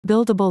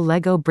Buildable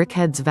LEGO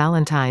BrickHeadz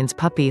Valentine's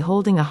puppy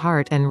holding a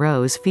heart and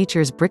rose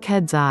features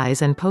BrickHeadz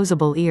eyes and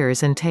posable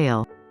ears and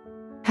tail.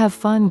 Have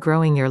fun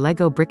growing your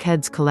LEGO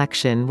BrickHeadz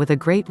collection with a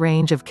great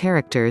range of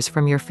characters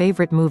from your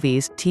favorite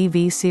movies,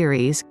 TV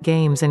series,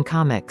 games and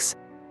comics.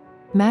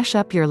 Mash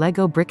up your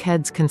LEGO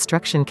BrickHeadz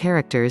construction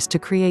characters to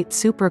create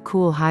super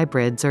cool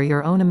hybrids or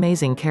your own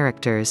amazing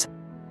characters.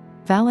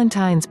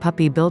 Valentine's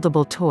puppy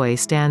buildable toy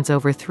stands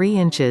over 3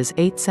 inches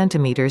 8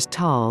 centimeters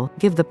tall.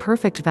 Give the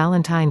perfect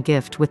Valentine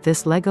gift with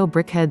this LEGO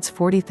BrickHeadz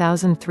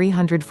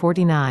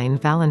 40349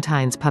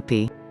 Valentine's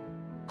puppy.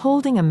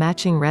 Holding a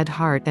matching red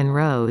heart and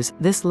rose,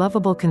 this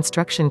lovable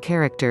construction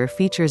character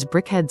features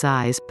BrickHeadz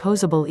eyes,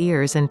 posable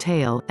ears and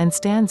tail, and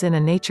stands in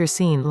a nature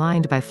scene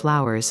lined by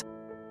flowers.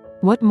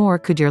 What more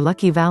could your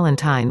lucky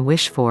Valentine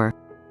wish for?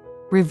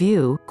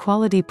 Review: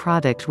 quality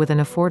product with an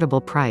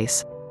affordable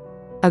price.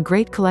 A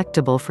great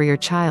collectible for your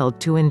child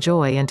to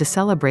enjoy and to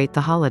celebrate the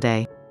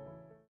holiday.